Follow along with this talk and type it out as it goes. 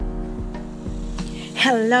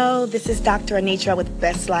Hello, this is Dr. Anitra with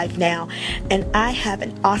Best Life Now, and I have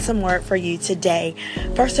an awesome word for you today.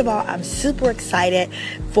 First of all, I'm super excited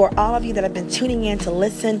for all of you that have been tuning in to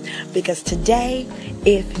listen, because today,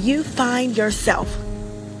 if you find yourself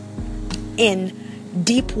in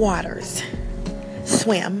deep waters,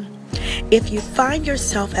 swim. If you find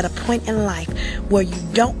yourself at a point in life where you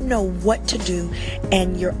don't know what to do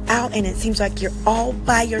and you're out and it seems like you're all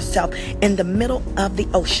by yourself in the middle of the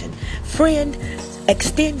ocean, friend,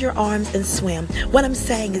 extend your arms and swim. What I'm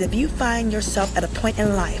saying is, if you find yourself at a point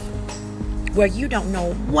in life where you don't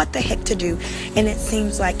know what the heck to do and it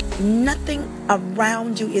seems like nothing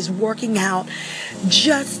around you is working out,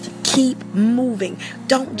 just keep moving.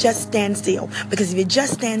 Don't just stand still, because if you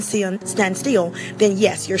just stand still, then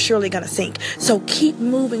yes, you're surely going to sink. So keep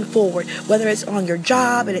moving forward, whether it's on your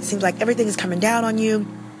job and it seems like everything is coming down on you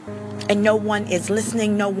and no one is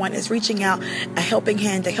listening, no one is reaching out a helping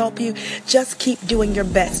hand to help you. Just keep doing your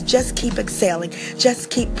best. Just keep excelling. Just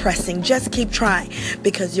keep pressing. Just keep trying,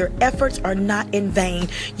 because your efforts are not in vain.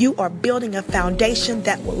 You are building a foundation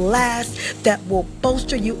that will last, that will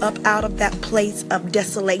bolster you up out of that place of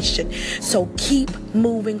desolation. So keep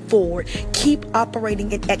moving forward. Keep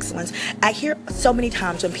operating in excellence. I hear so many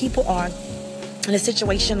times when people are in a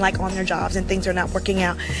situation like on their jobs and things are not working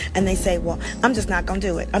out and they say, well, I'm just not going to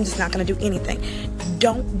do it. I'm just not going to do anything.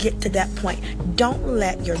 Don't get to that point. Don't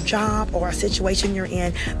let your job or a situation you're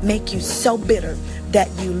in make you so bitter that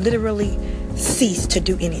you literally cease to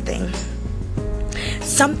do anything.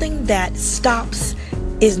 Something that stops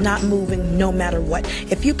is not moving no matter what.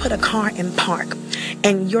 If you put a car in park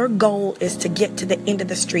and your goal is to get to the end of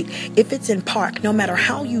the street, if it's in park, no matter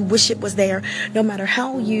how you wish it was there, no matter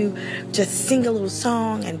how you just sing a little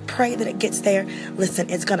song and pray that it gets there,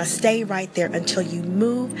 listen, it's going to stay right there until you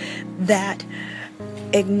move that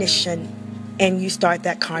ignition and you start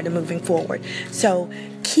that car to moving forward. So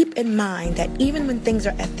keep in mind that even when things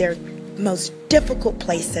are at their most difficult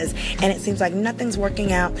places and it seems like nothing's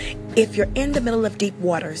working out, if you're in the middle of deep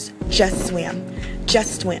waters, just swim.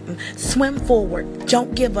 Just swim. Swim forward.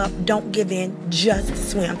 Don't give up. Don't give in.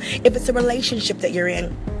 Just swim. If it's a relationship that you're in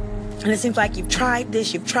and it seems like you've tried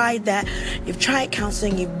this, you've tried that, you've tried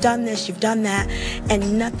counseling, you've done this, you've done that,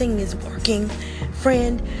 and nothing is working,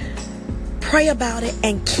 friend, pray about it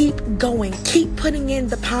and keep going. Keep putting in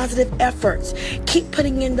the positive efforts. Keep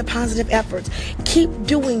putting in the positive efforts. Keep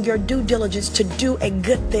doing your due diligence to do a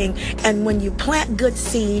good thing. And when you plant good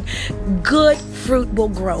seed, good fruit will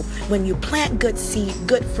grow. When you plant good seed,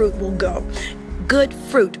 good fruit will grow. Good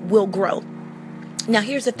fruit will grow. Now,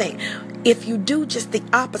 here's the thing. If you do just the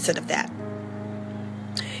opposite of that,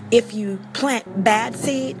 if you plant bad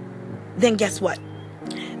seed, then guess what?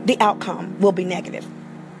 The outcome will be negative.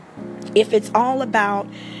 If it's all about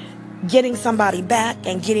getting somebody back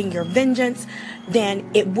and getting your vengeance, then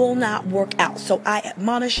it will not work out. So I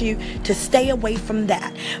admonish you to stay away from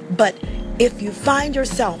that. But if you find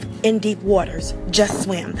yourself in deep waters, just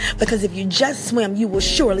swim. Because if you just swim, you will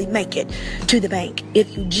surely make it to the bank.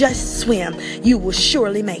 If you just swim, you will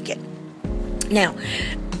surely make it. Now,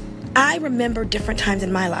 I remember different times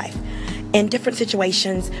in my life, in different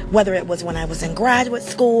situations, whether it was when I was in graduate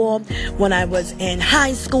school, when I was in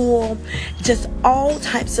high school, just all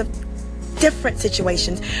types of different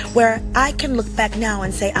situations where I can look back now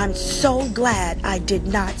and say, I'm so glad I did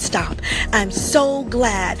not stop. I'm so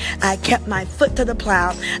glad I kept my foot to the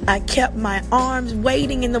plow. I kept my arms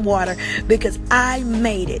wading in the water, because I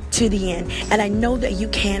made it to the end. And I know that you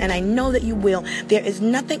can, and I know that you will. There is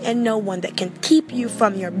nothing and no one that can keep you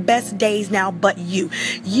from your best days now but you.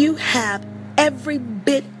 You have every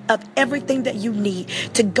bit of everything that you need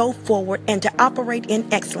to go forward and to operate in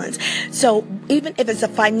excellence. So even if it's a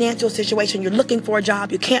financial situation, you're looking for a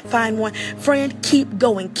job, you can't find one, friend, keep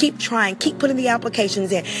going, keep trying, keep putting the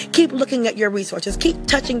applications in, keep looking at your resources, keep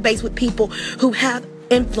touching base with people who have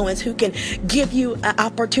influence, who can give you an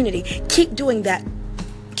opportunity. Keep doing that.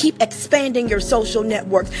 Keep expanding your social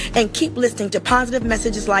networks and keep listening to positive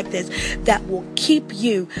messages like this that will keep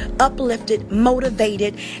you uplifted,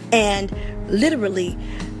 motivated, and literally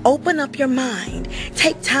open up your mind.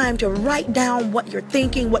 Take time to write down what you're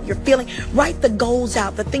thinking, what you're feeling. Write the goals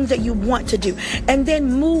out, the things that you want to do, and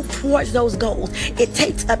then move towards those goals. It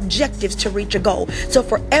takes objectives to reach a goal. So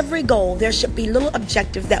for every goal, there should be little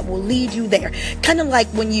objectives that will lead you there. Kind of like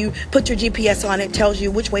when you put your GPS on, it tells you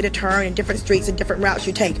which way to turn and different streets and different routes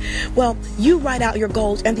you take. Well, you write out your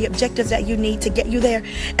goals and the objectives that you need to get you there.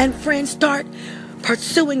 And friends, start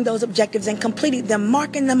pursuing those objectives and completing them,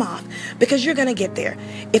 marking them off, because you're going to get there.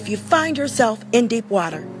 If you find yourself in deep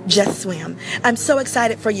water, just swim. I'm so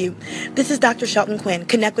excited for you. This is Dr. Shelton Quinn.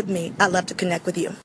 Connect with me. I love to connect with you.